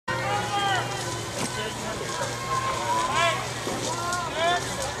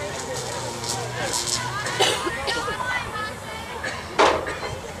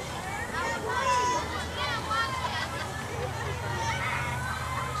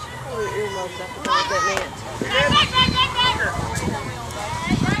gloves. I forgot what that meant.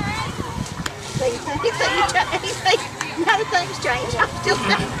 Nothing's changed. I'm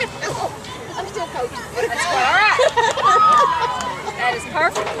still coaching. That's all right. That is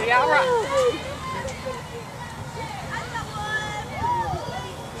perfectly all right.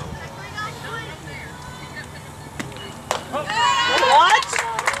 What?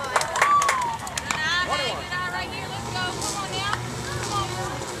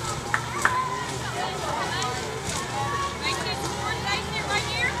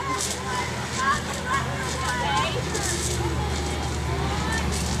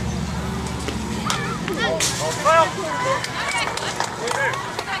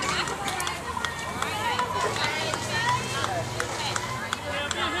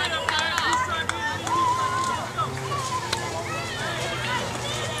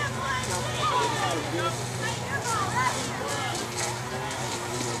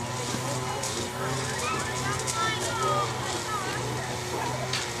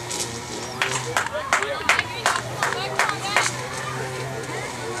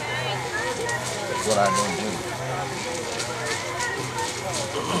 What I don't do.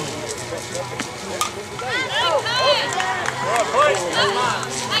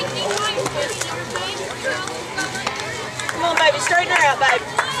 Come on, baby, straighten her out, baby.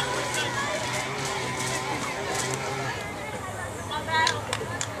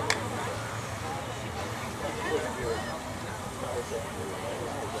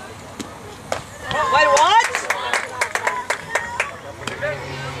 Wait, what?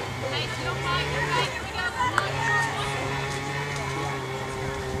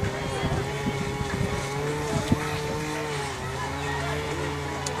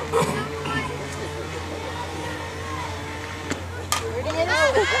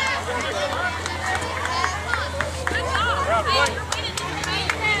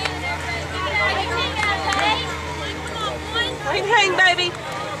 Hang, baby.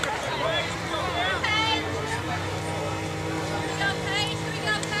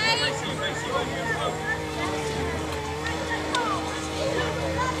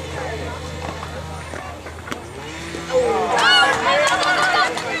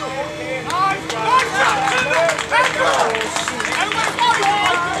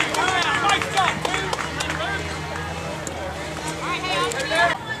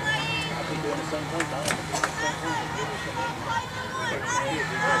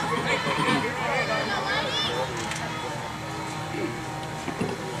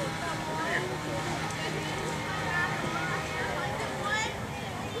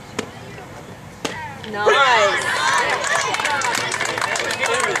 Nice.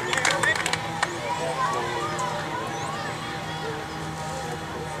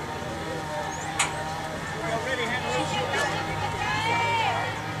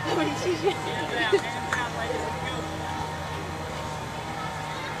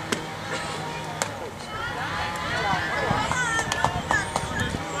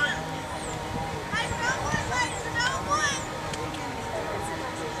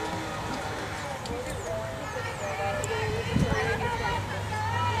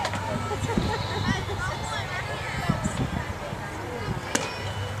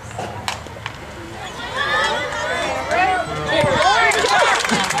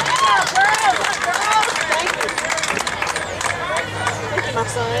 My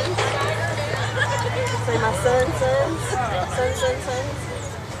sons. Say my sons.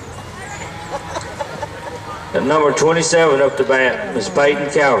 At number 27 up to bat, Miss Peyton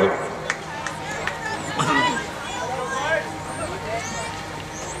Calvert.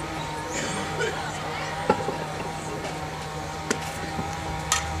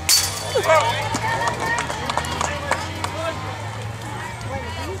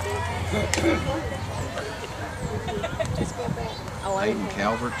 Peyton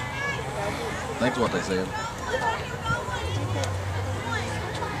Calvert. That's what they said.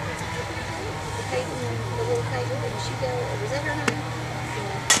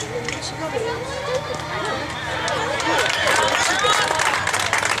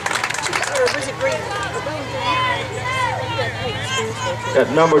 At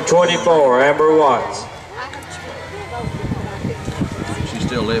number 24, Amber Watts. She's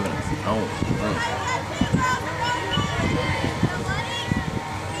still living. Oh.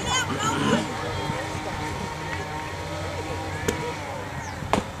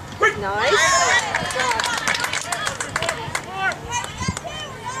 Nice.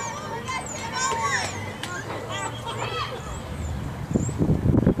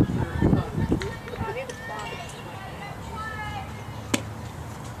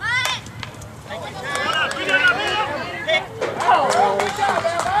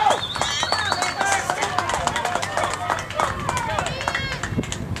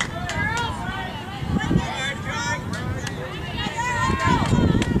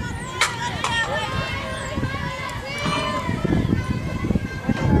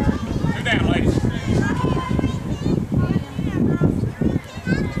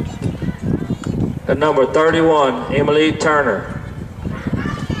 to number 31, Emily Turner.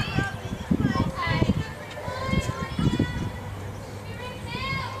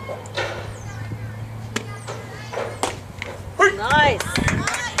 Nice.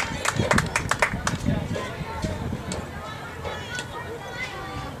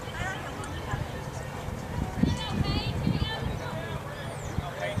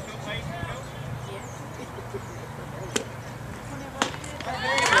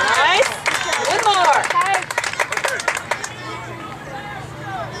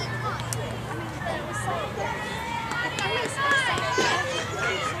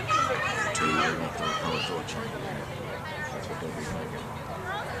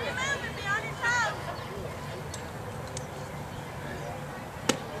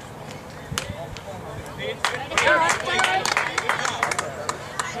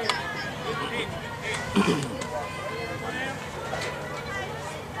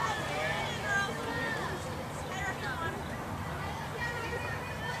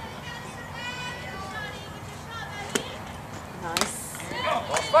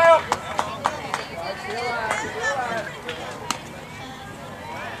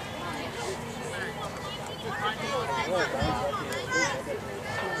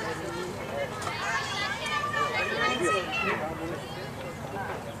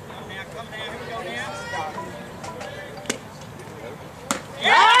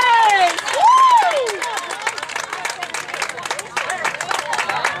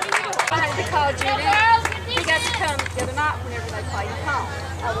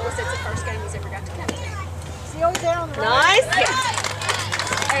 Nice.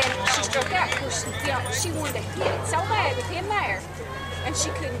 And she struck out because she wanted to hit it so bad with him there, and she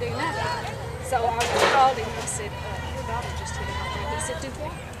couldn't do nothing. So I called him and I said, your daughter just hit a home run. He said, do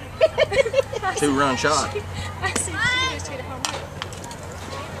what? Two-run shot. I said, she just hit a home run.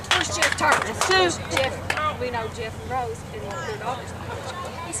 Where's Jeff Turner? Where's Jeff? We know Jeff and Rose and their daughters.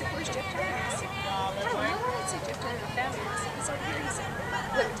 He said, where's Jeff Turner? I said, I don't know. I didn't see Jeff Turner. I found him. I said, he's over here. He said,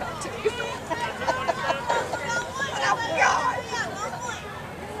 let me talk to you.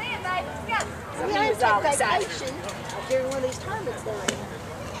 We had to take vacation during one of these tournaments there.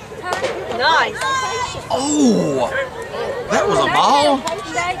 Nice. Oh, that was a ball.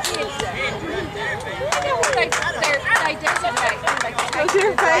 They designate when they can take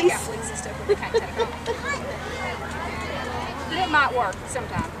your face. and stuff when they can't take home. But it might work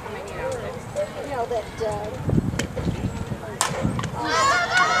sometime. I mean, you know that.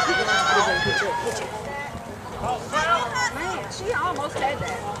 Man, she almost had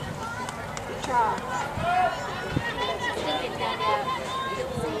that. Good try.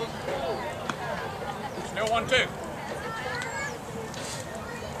 Still 1-2.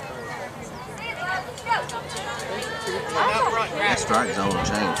 That strike zone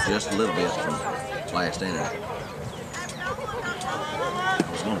changed just a little bit from last inning. I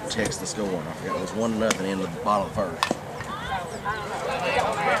was going to text the score. I forgot it was 1-0 in the bottom of the first.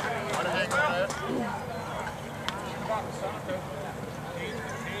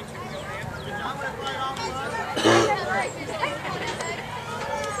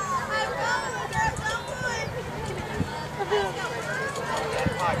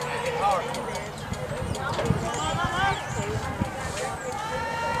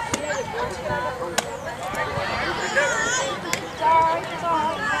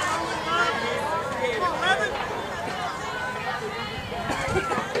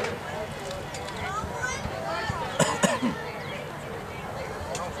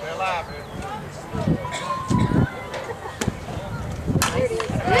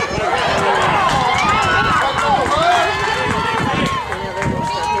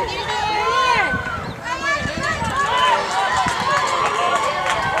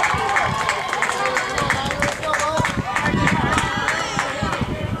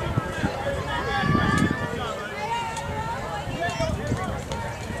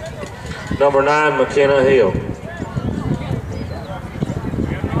 Number 9, McKenna Hill.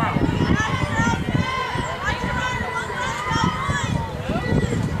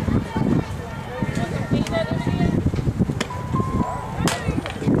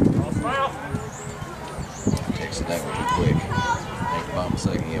 Texted that one too quick. Ain't the bottom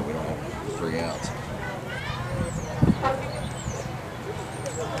second yet. We don't have 3 outs.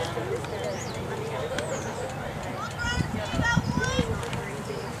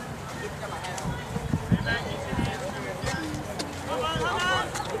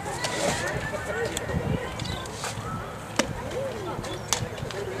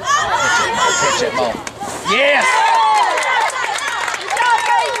 Catch that ball. Yes!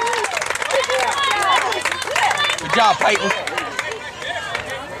 Good job, Peyton.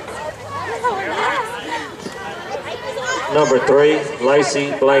 Number 3,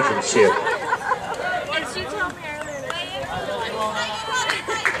 Lacey Blankenship.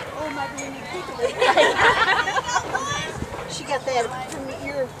 She got that from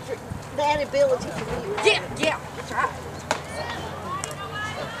that ability from you. Yeah, that's right.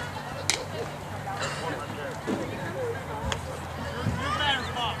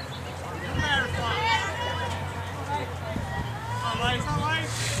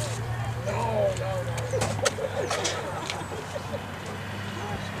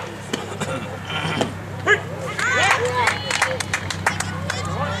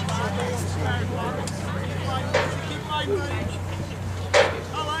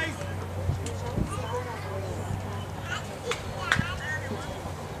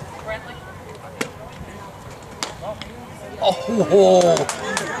 Oh,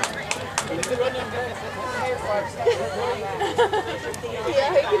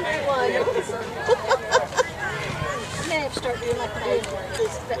 Yeah, he can do one. I'm gonna have to start doing like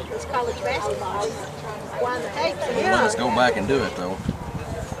this college basketball. Wind the tapes. Let's go back and do it though.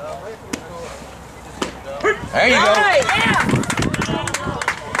 There you go.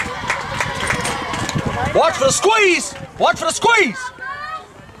 watch for the squeeze. Watch for the squeeze.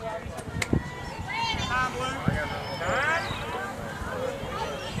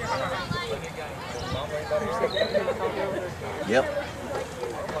 Yep.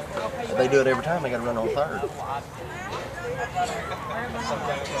 If they do it every time, they got to run on third.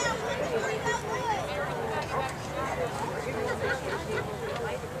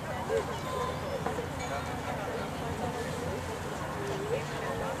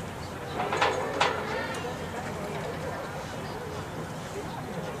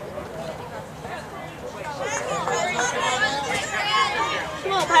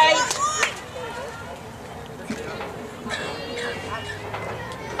 Come on, Paige.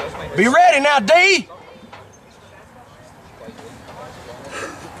 Be ready now, D.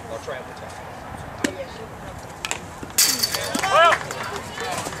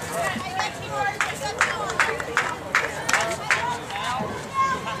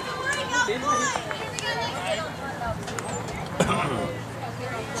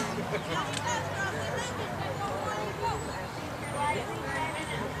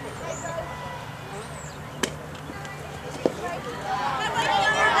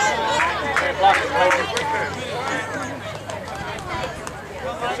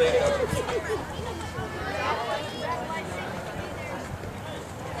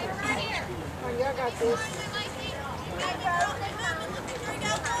 Y'all got this.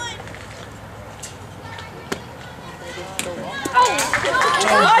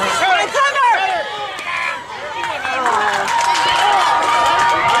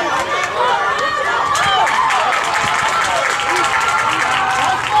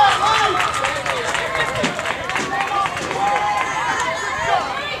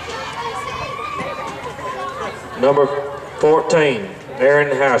 Number 14,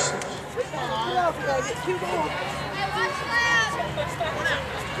 Aaron Housen.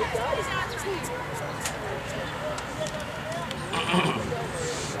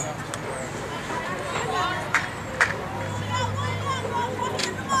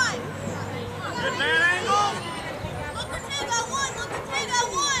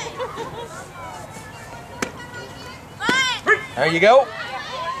 There you go.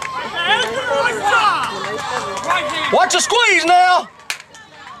 Watch the squeeze now.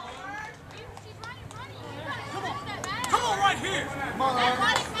 Come on, right here. Come on,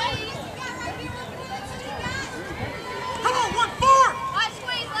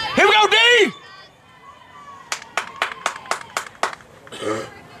 1-4. Here we go, D.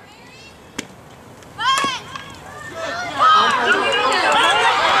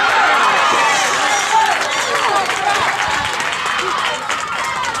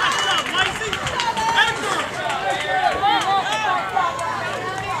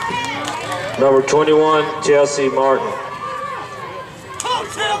 Number 21, Chelsea Martin. Come on,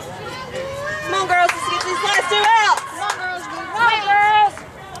 Chelsea. Come on, girls. Let's get these last two out. Come on, girls.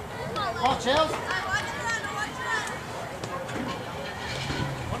 Come on, Chelsea.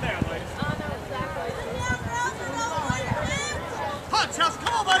 One down, ladies. Come on, Chelsea.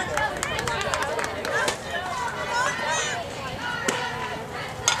 Come on, buddy.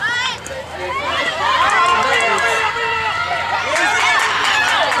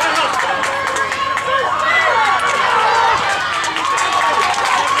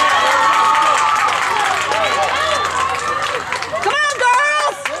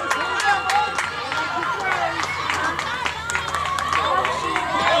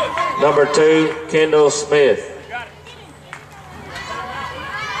 Number 2, Kendall Smith.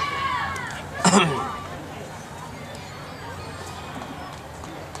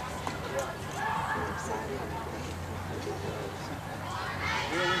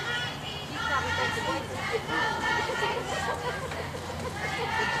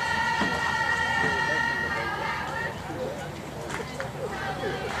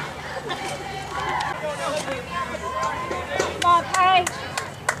 Come on, Paige.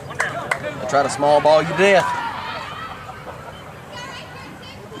 I try to small ball you to death.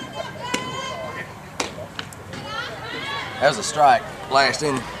 That was a strike. Last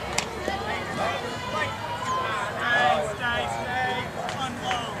inning.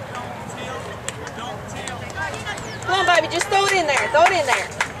 Come on, baby, just throw it in there. Throw it in there.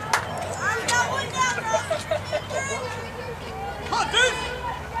 Come on, dude.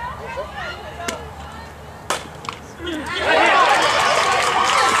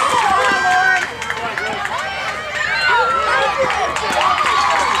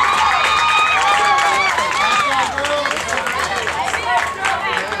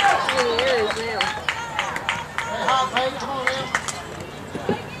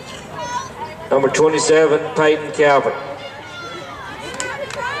 Number 27, Peyton Calvin. All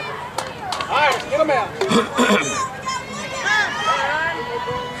right, get him out.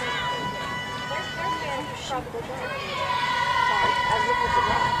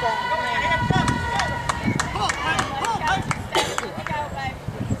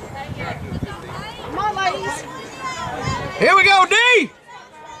 Come on, ladies. Here we go, D.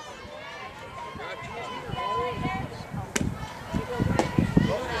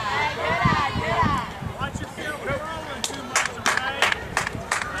 Watch yourself rolling too much, okay?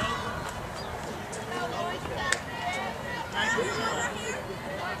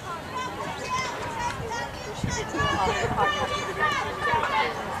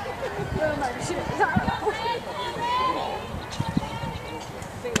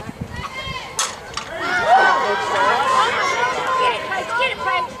 Get it,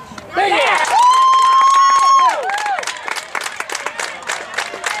 Paige.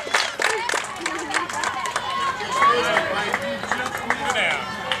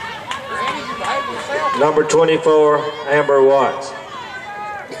 Number 24, Amber Watts.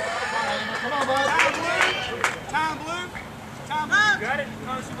 Time blue. Time blue. Got it.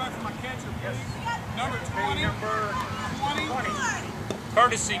 Courtesy run for my catcher, please. Number 20. Number 20.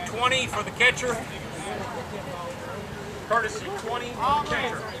 Courtesy 20 for the catcher. Courtesy 20 for the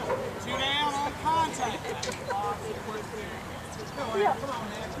catcher. 2 down on contact. Yeah, come on,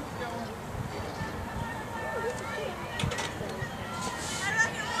 man. Keep going.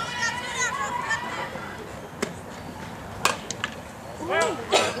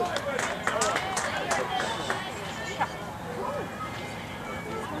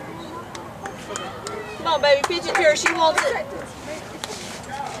 Come on, baby, pitch it to her. She wants it.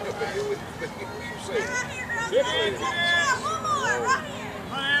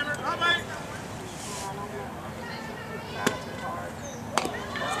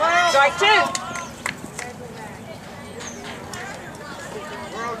 Strike two.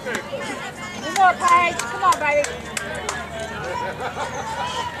 Come on, Paige. Come on, baby.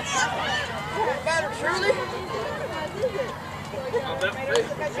 Better, Shirley.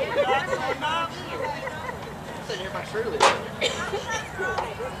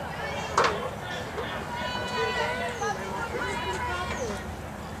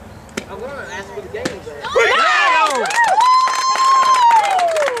 I'm going to ask for the games there.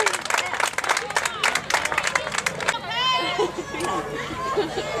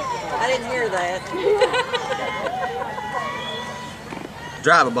 I didn't hear that.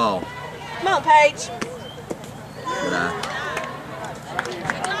 Drive a ball. Come on, Paige. Did I?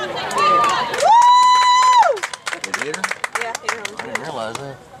 Did it hit her? Yeah, hit her. I didn't realize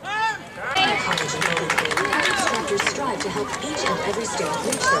that. Instructors strive to help each and every student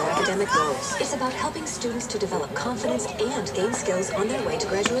reach their academic goals. It's about helping students to develop confidence and gain skills on their way to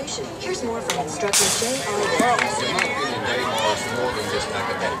graduation. Here's more from instructor J.R. In my opinion, they are more than just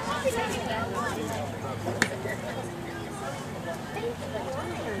academics.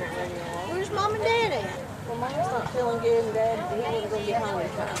 Where's Mom and Dad at? Well, Mom's not feeling good, and Dad, he wasn't going to be home in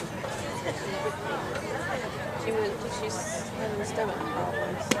time. She's having stomach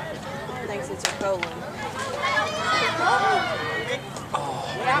problems. Thinks it's her colon.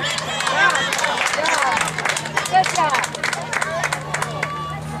 Good job.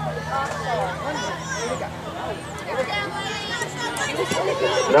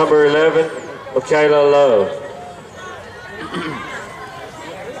 Number 11, Michaela Love.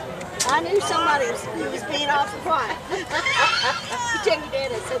 I knew somebody was being awful quiet. You tell your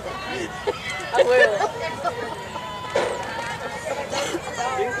dad I said that. I will.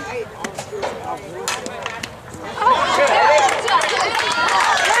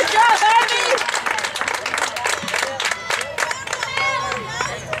 Good job, baby!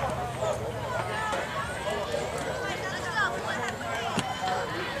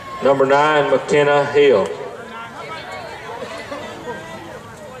 Number 9, McKenna Hill.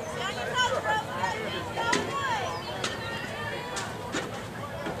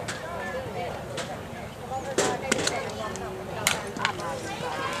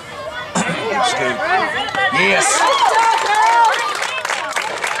 Yes.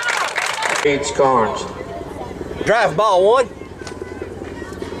 H. Carnes. Drive ball 1.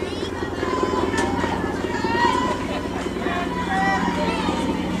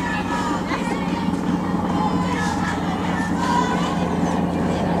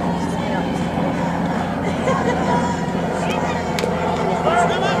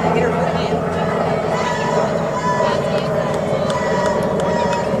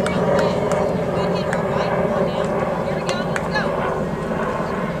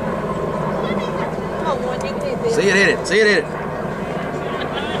 See it hit it. See it hit it.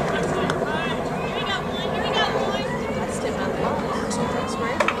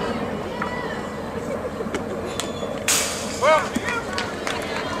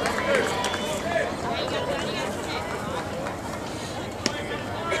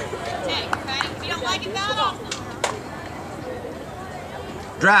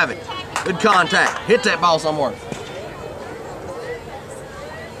 Drive it. Good contact. Hit that ball somewhere.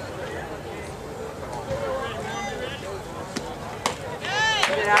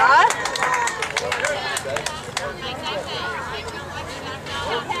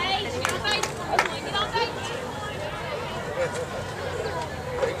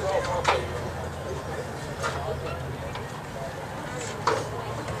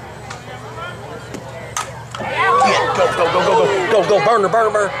 Go, burner.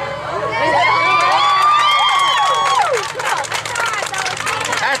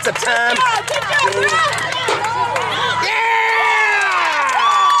 That's a time.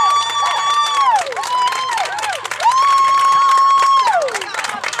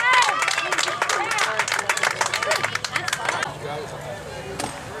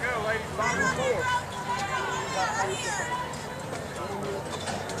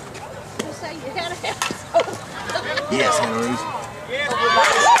 Yes, Henry.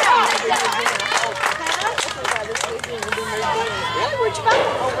 Where'd you go?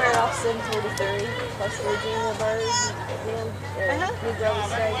 Over at off 743, plus Virginia Bird, Negro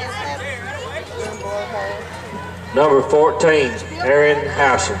State. Number 14, Aaron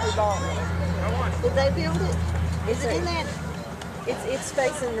Housen. Did they build it? Is it in that? It's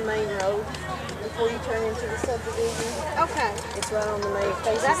facing the main road before you turn into the subdivision. Okay. It's right on the main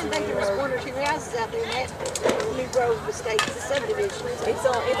face. I didn't think there was 1 or 2 houses out there in that New Grove Estate, the subdivision. It's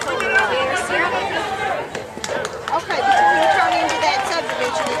on the right. Okay, before you turn into that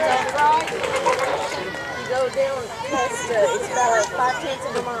subdivision, it's on the right. You go down past, it's about 5/10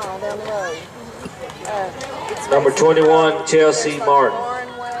 of a mile down the road. It's Number 21, Chelsea Martin.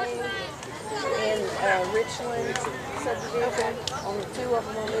 Warren Way and Richland subdivision. On the 2 of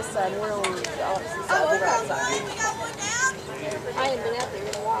them on this side, and we're on the opposite side, the right side. I haven't been out there in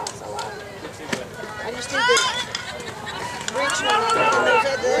a while, so I just did the Richland and those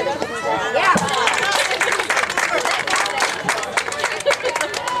other ones. Yeah.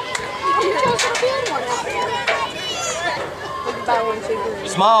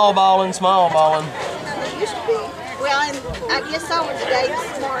 Small ballin'. It used to be. Well, and I guess over the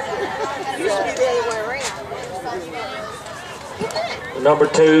Davis market. It used to be the other way around. Number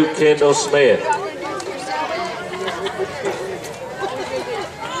 2, Kendall Smith. Wasn't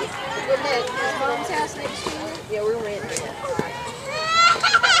that his mom's house next to you? Yeah, we went there.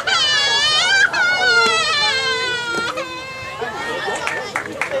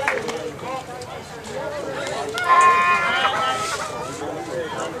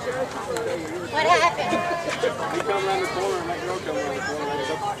 What happened? You come around the corner and that girl come around the corner and it's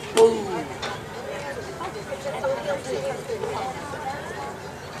up.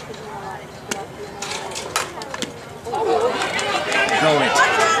 Going it.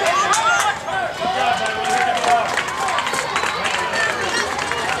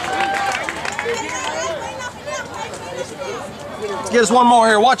 Let's get us one more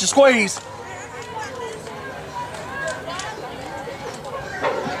here. Watch it squeeze.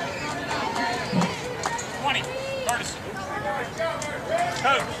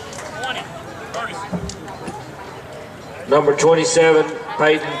 Number 27,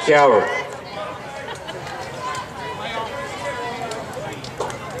 Peyton Coward.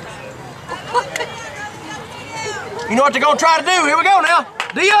 You know what they're going to try to do. Here we go now.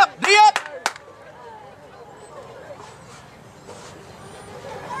 D up.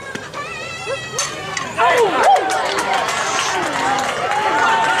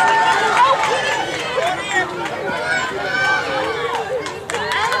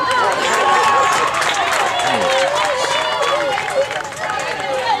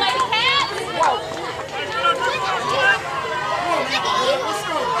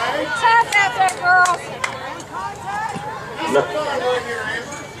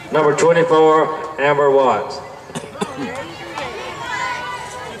 Number 24, Amber Watts. Just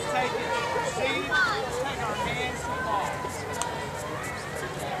take it. See? Just take our hands to the ball.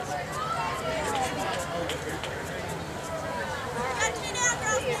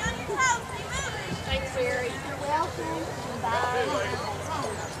 Thanks, Barry. You're welcome. Bye.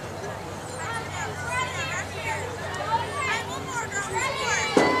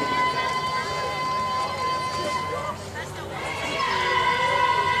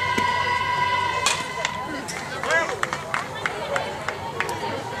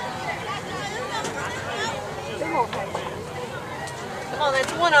 Come on,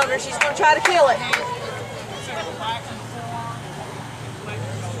 that's one over. She's going to try to kill it.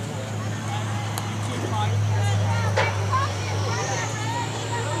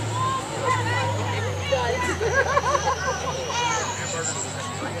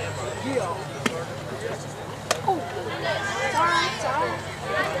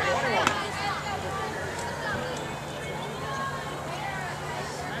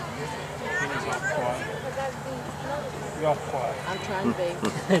 Y'all quiet. I'm trying to be.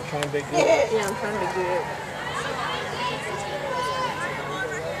 Trying to be good. Yeah, I'm trying to be good.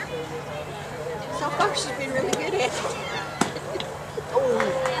 So far, she's been really good at it.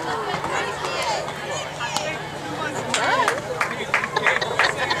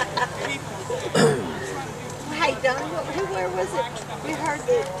 Hey, Don, where was it? We heard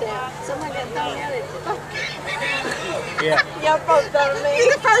that someone got thrown out at Yeah. Y'all both done me.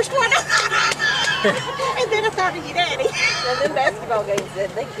 You're the first one. And then I thought of your daddy. Now, them basketball games,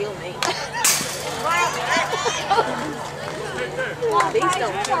 they kill me. These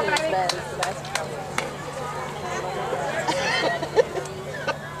don't kill me as bad as the basketball games.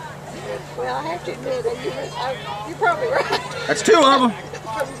 Well, I have to admit, you're probably right. That's two of them.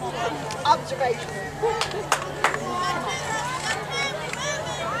 Observation.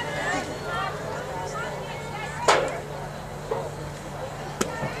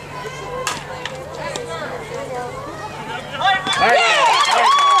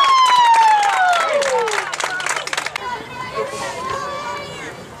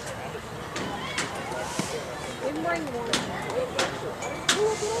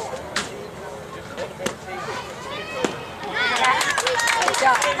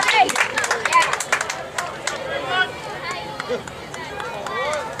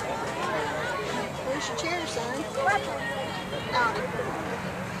 Where's your chair, son?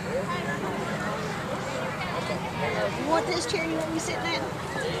 You want this chair? You want me sitting in?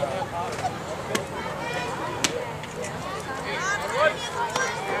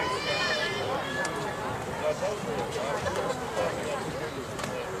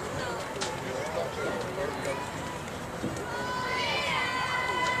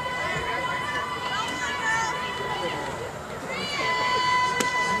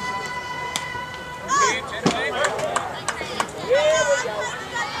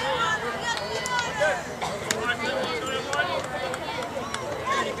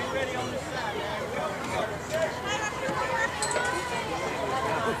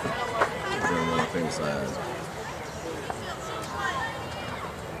 Inside.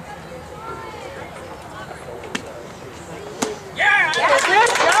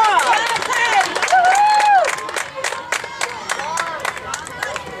 Good job!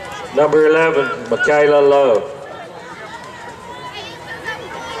 Number 11, Michaela Love.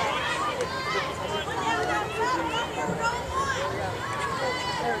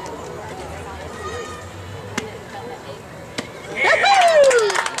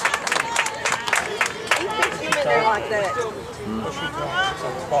 Like that.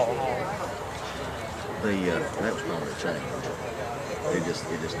 That was probably a change. It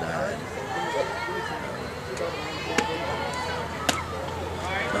just died.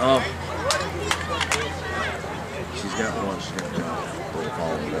 Oh, she's got one. She's got a job. Little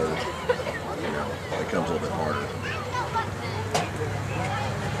fall and go. You know, it comes a little bit harder.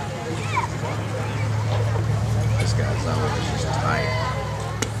 This guy's zone is just tight.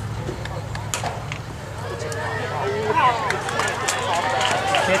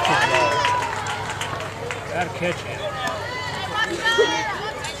 Catch it, though. Gotta catch it.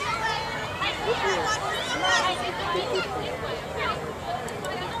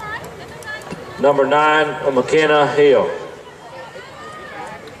 Number 9, McKenna Hill.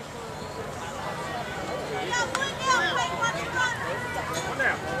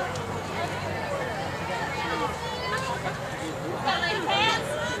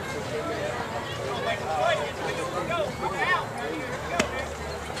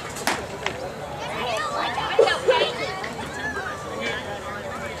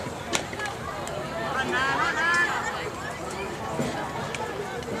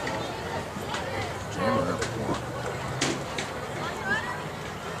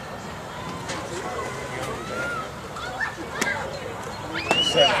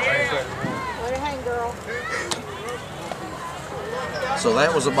 Let her hang, girl. So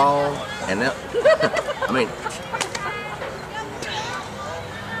that was a ball, and that, I mean,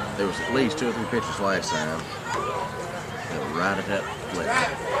 there was at least 2 or 3 pitches last time that were right at that flip.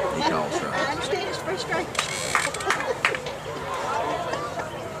 He called I strike. understand it's frustrating.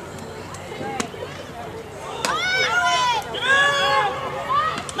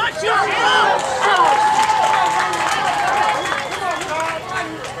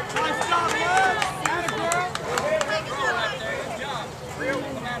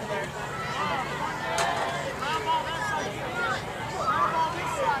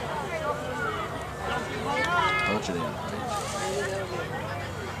 Punch it in.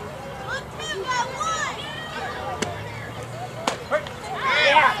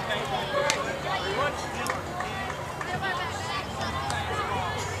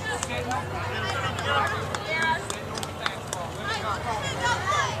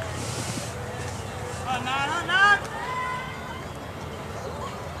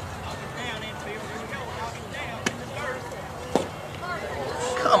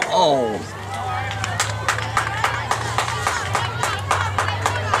 Come on.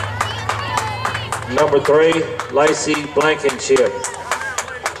 Number 3, Lacey Blankenship.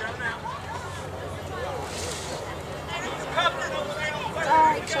 All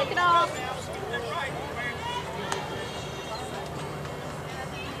right, shake it off.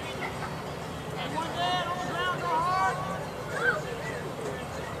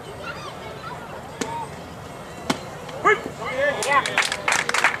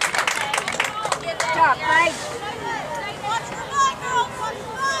 Good job, Craig.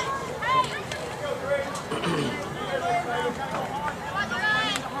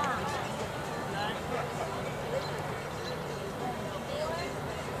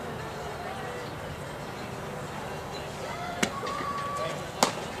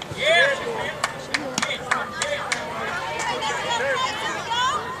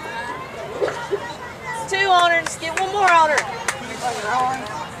 It's 2 on her. Just get 1 more on her. I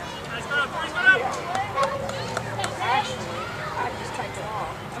just take it off.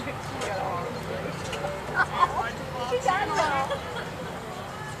 She got it off. She got it all.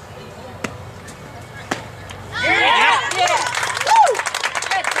 Yeah. Woo!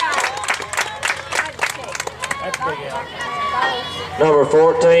 Good job. That's big out. Number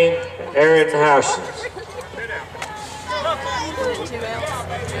 14, Aaron Houshens. 2 outs.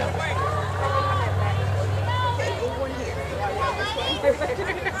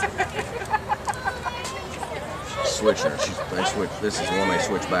 Switching her. They switch. This is the one they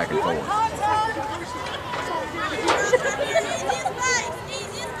switch back and forth.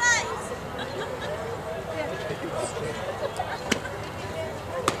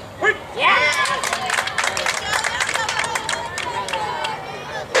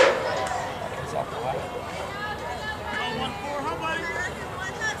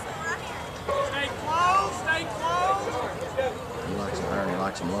 He likes them high and he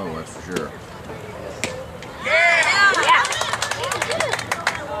likes them low, that's for sure.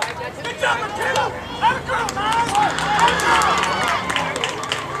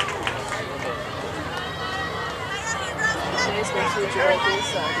 She's going to switch her right this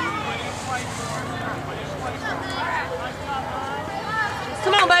side.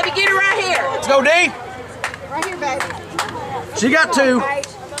 Come on, baby. Get her right here. Let's go, D. Right here, baby. She got 2. Paige.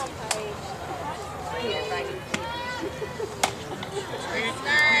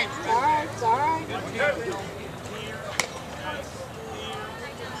 It's all right, it's all right.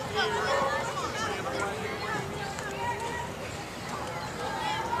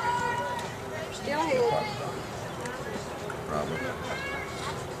 Still here. Probably.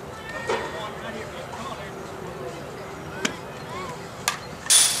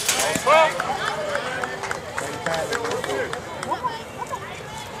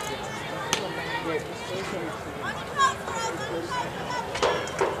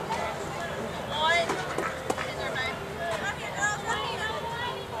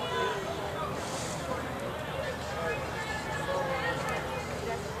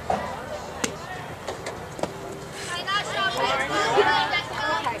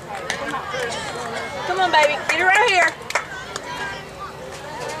 Come on, baby. Get her right here.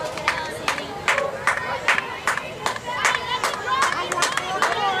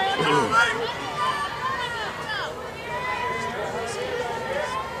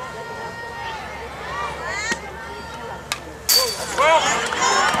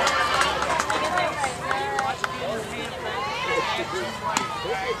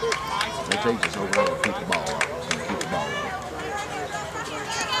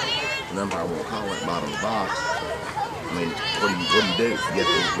 do. You get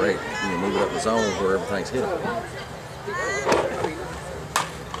the break, you move it up the zone where everything's hit.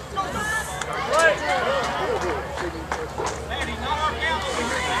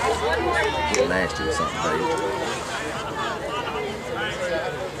 Get nasty or something, baby.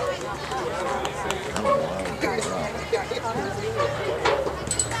 I don't know why I would do it wrong.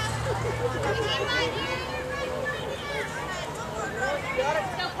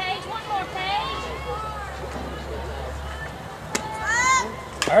 No, Paige, one more, Paige.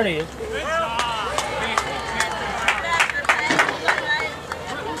 There it is.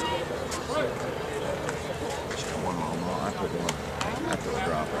 I put a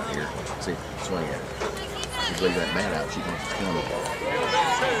drop right here. See, swing it. You leave that mat out, she can come up.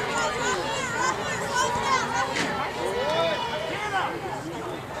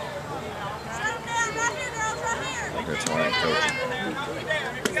 That's why I'm coaching.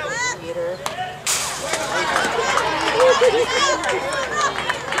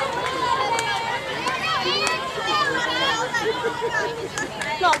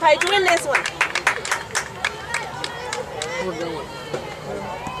 Come on, Paige, win this one. We're going.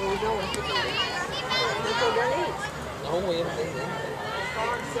 Where we going? Look underneath. Oh, we haven't been there.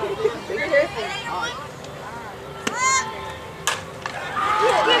 Be careful.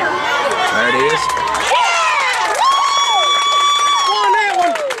 There it is. Won that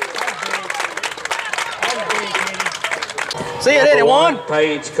one. See it, Eddie, won.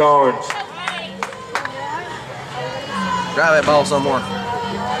 Paige Carnes. Drive that ball somewhere.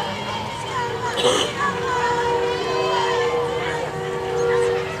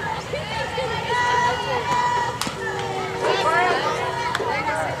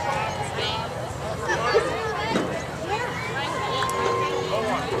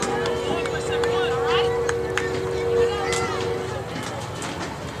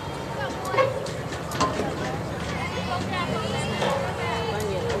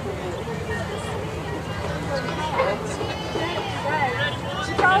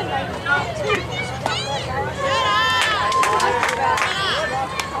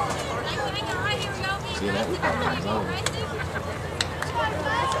 See that? It's over.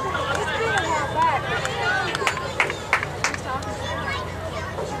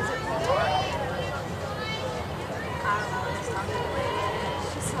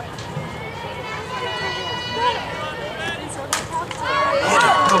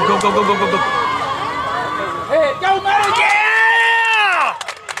 Go, go, go, go, go, go. Hey, go, Maddie! Yeah!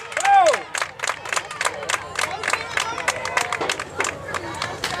 Go!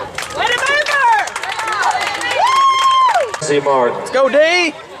 Let him over! See Martin. Let's go, D!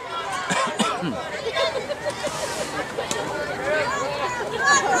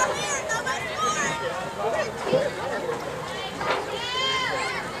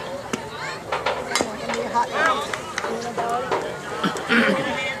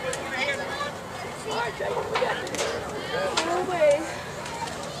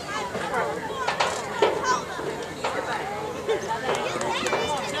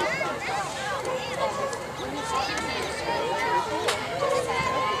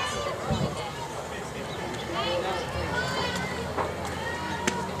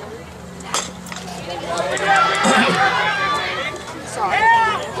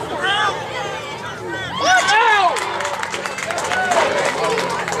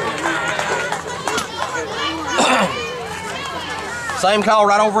 Same call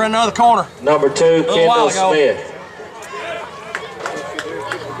right over in the other corner. Number 2, Kendall Smith.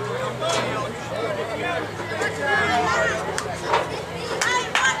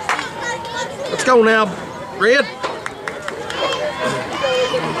 Let's go now, Red.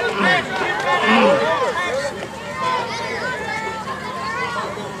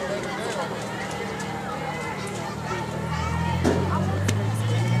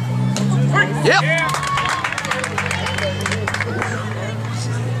 Yep.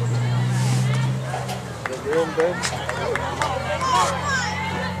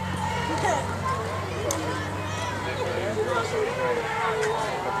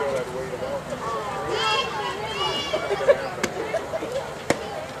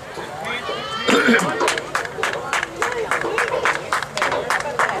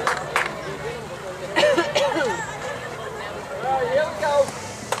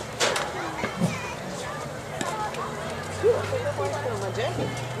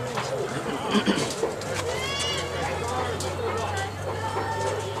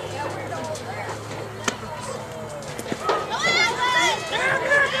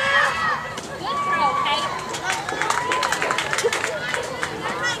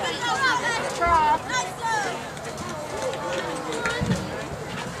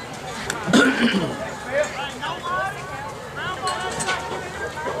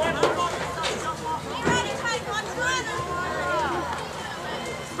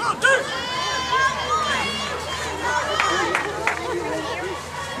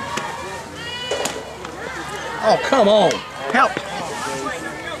 Oh, come on.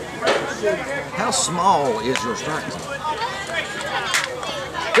 How small is your strike zone?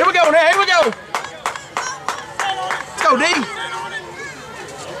 Here we go now. Here we go. Let's go, D.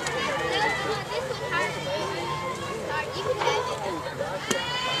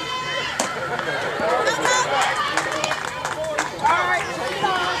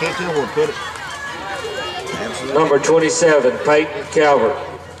 Can't tell where to put it. Absolutely. Number 27, Peyton Calvert.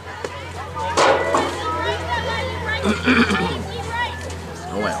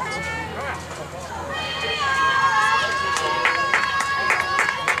 No outs.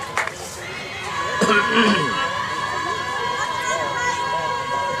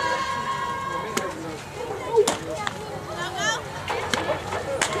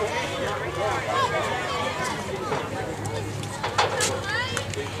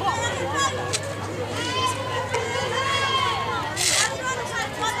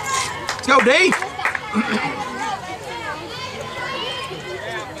 Let's go, D.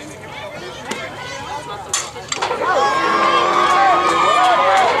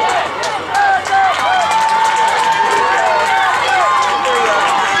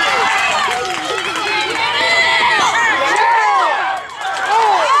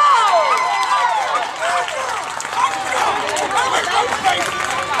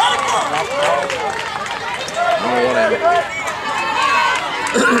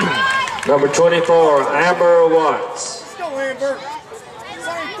 Number 24, Amber Watts. Let's go, Amber.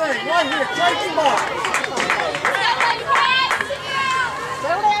 Same thing, right here, take him back.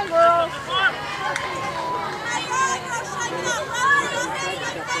 Settle down, girls.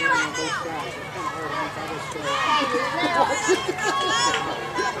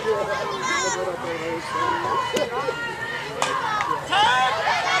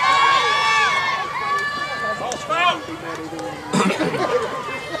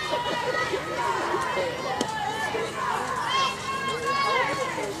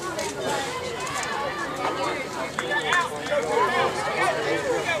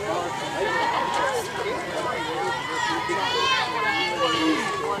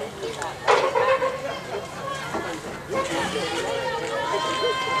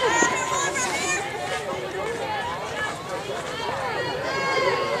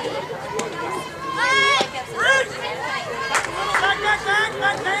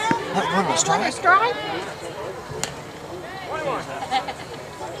 What was strike? Strike?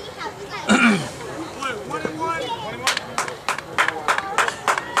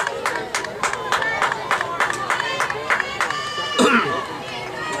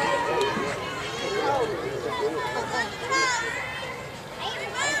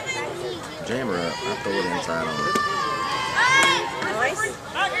 Jam her up. I throw it inside on her. Nice.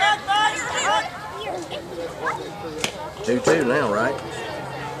 2-2 now, right?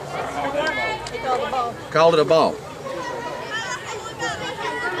 He called the ball. Called it a ball.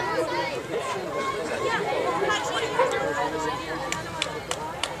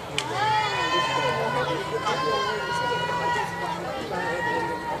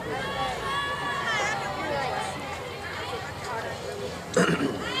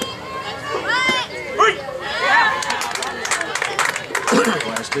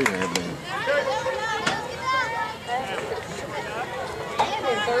 Last two have been.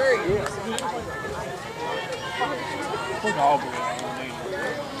 We're all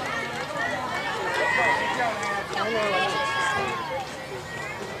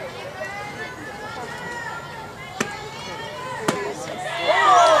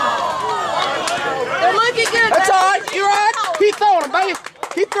They're looking good. That's all right. You're all right. Keep throwing them, baby.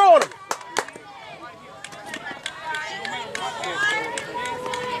 Keep throwing them.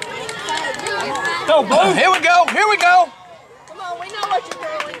 Go, Blue. Here we go. Here we go. Come on, we know what you're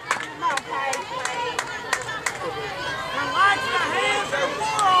doing. Come on, Paige. Relax the hands and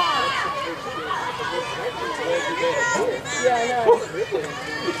forearms. Yeah, I know.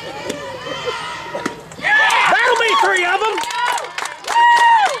 That'll be three of them.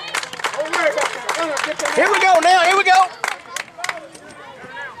 Here we go now. Here we go.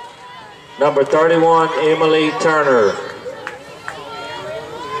 Number 31, Emily Turner.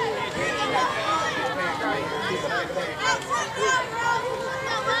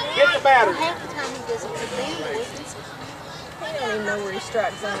 Get the batter. Half the time he doesn't put down. He don't even know where his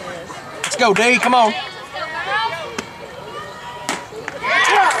strike zone is. Let's go, D. Come on.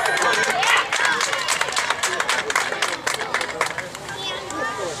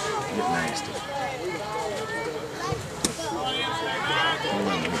 Get nasty.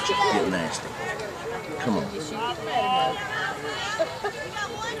 Get nasty. Come on.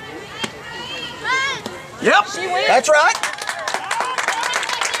 Yep. That's right.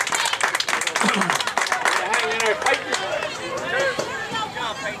 Hang in there,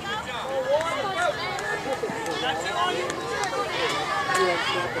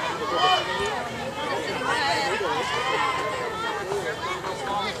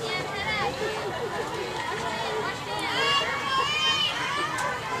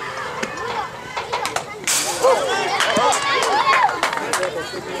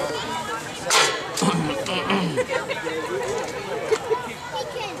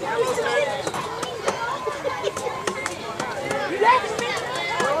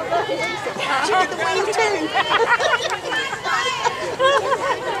 She did the wing too.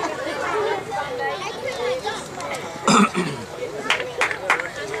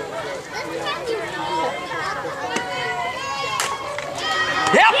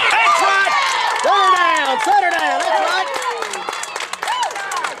 Yep, that's right. Set her down. That's right.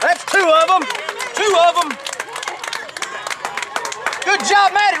 That's two of them. Two of them. Good job,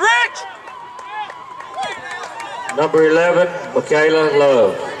 Maddie. Rich. Number 11, Michaela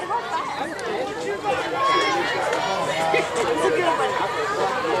Love.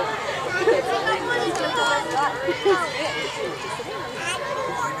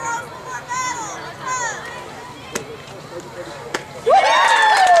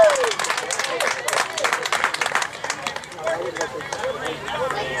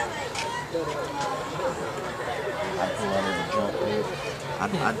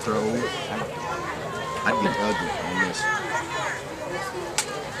 I'd throw. I'd get ugly on this.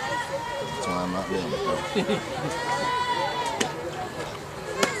 That's why I'm not doing it though.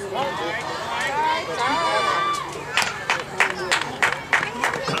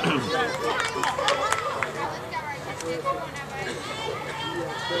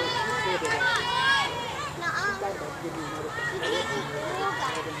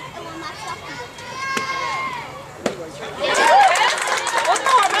 One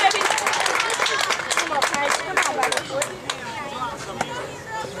more, baby. Come on, Paige. Come on, baby.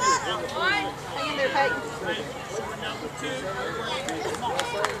 Hang in there, Peyton.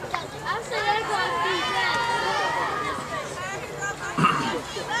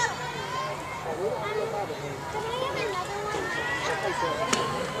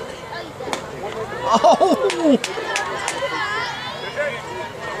 Oh!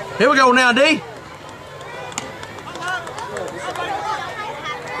 Here we go now, D. Come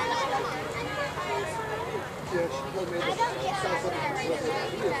on, Rich.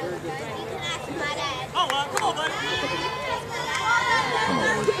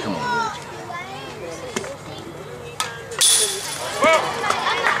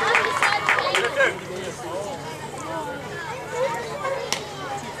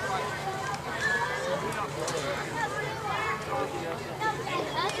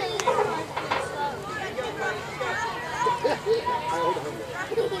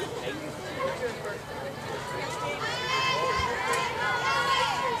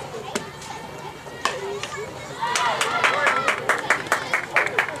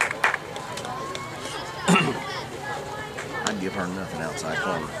 I'd give her nothing outside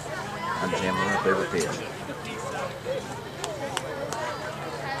corner. I'd jam her up every pitch.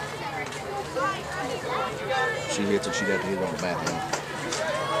 She hits it, she'd have to hit it on the back end.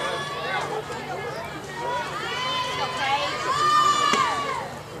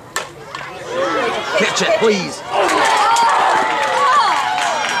 Catch it, please.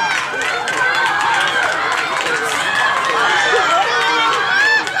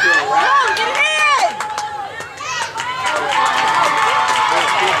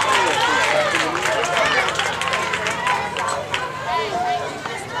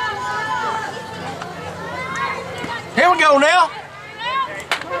 Here we go now.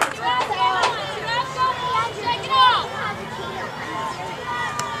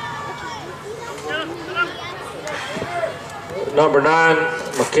 Number 9,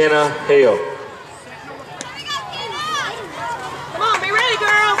 McKenna Hill. Come on, be ready,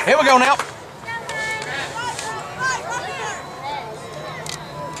 girl. Here we go now.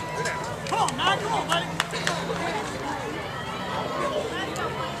 Come on, man. Come on, buddy.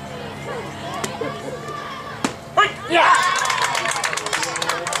 Yeah.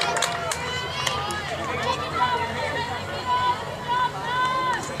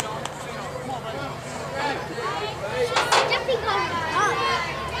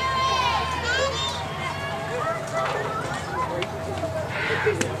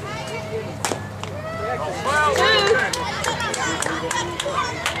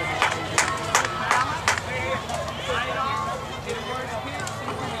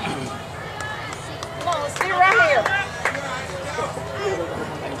 Come on, let's get right here.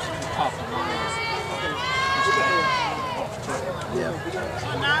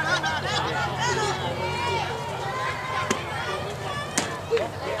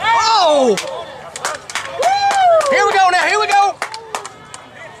 Oh! Here we go now. Here we go.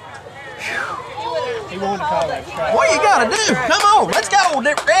 What you gotta do? Come on, let's go,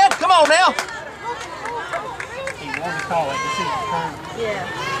 Red. Come on now. He wanted to call it. This is the turn. Yeah.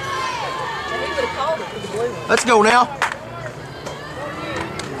 And he would have called it for the blue one. Let's go now.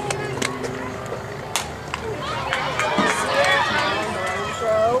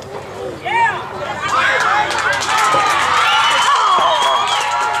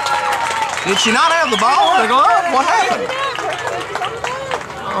 Did she not have the ball in the glove? What happened?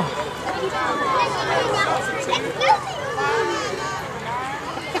 Oh.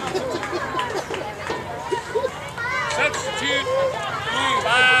 Substitute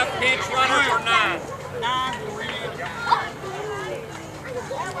 5 pinch runner for 9. 9 for Red.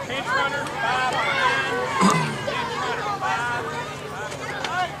 Pinch runner 5 for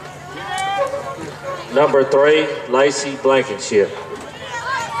 9. Number 3, Lacey Blankenship.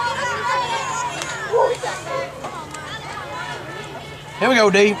 Here we go,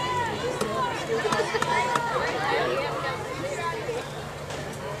 D.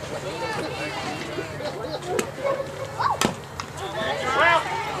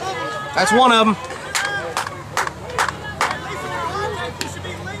 That's one of them.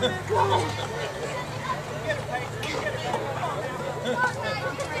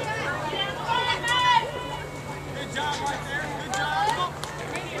 Good job right there. Good job.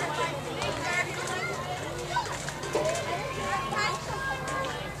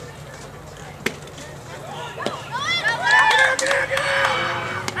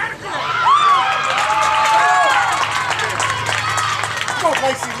 Come on,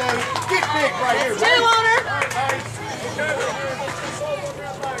 Lacey, Lane. Get big right here. Two on her.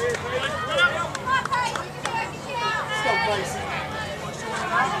 Let's go, Lacey.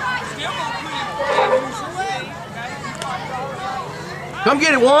 Come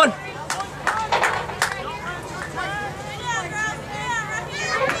get it, one.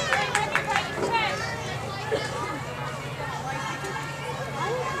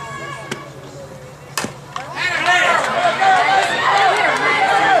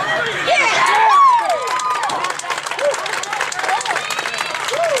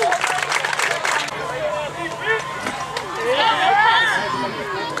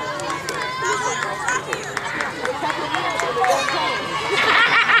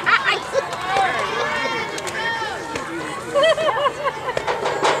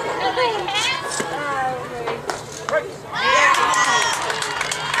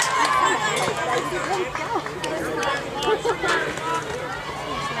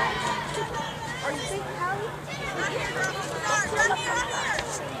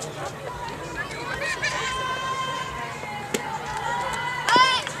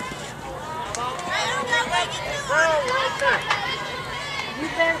 You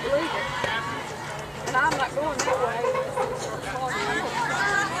better believe it. And I'm not going that way.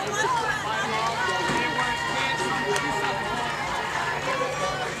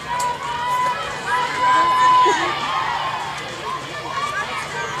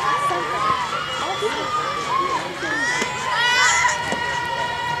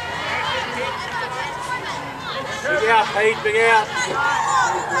 Big out, Paige, big out.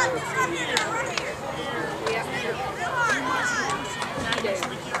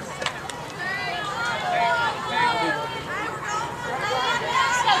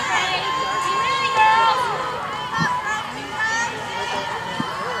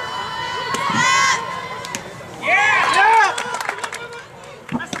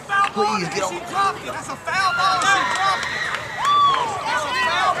 Please get on. She dropped it. That's a foul ball. She dropped it. That's a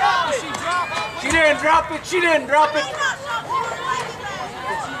foul ball. She dropped it. She didn't drop it. She didn't drop it.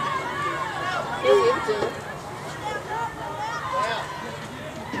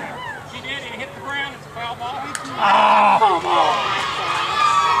 She did. It hit the ground. It's a foul ball. Ah, come on.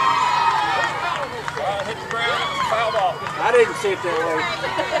 It hit the ground. It's a foul ball. I didn't see it that way.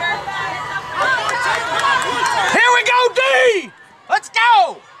 Here we go, D! Let's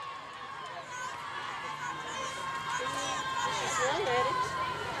go!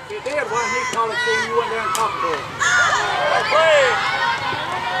 He did when he called it to you, you went there and talked to him.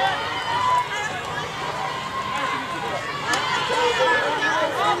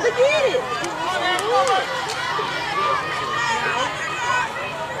 Forget it.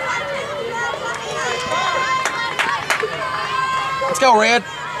 Let's go, Red.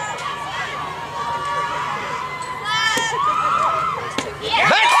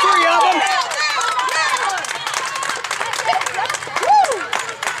 That's 3 of them.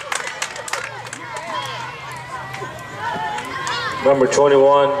 Number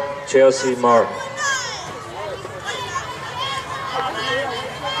 21, Chelsea Martin.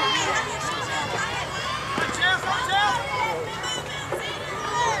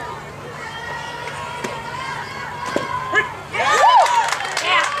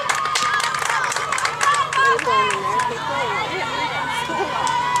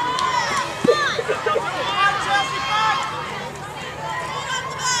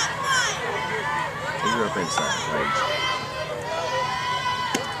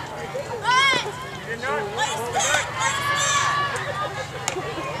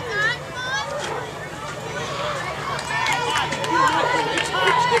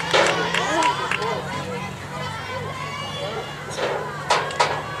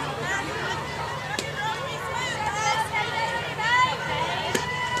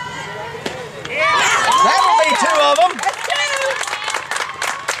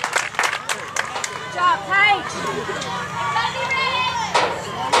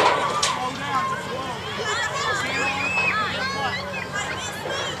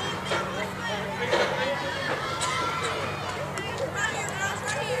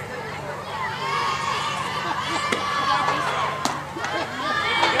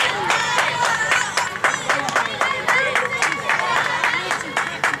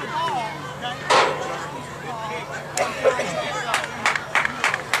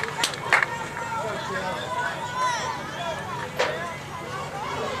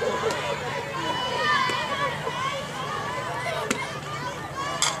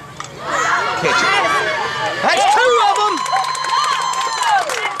 catch it.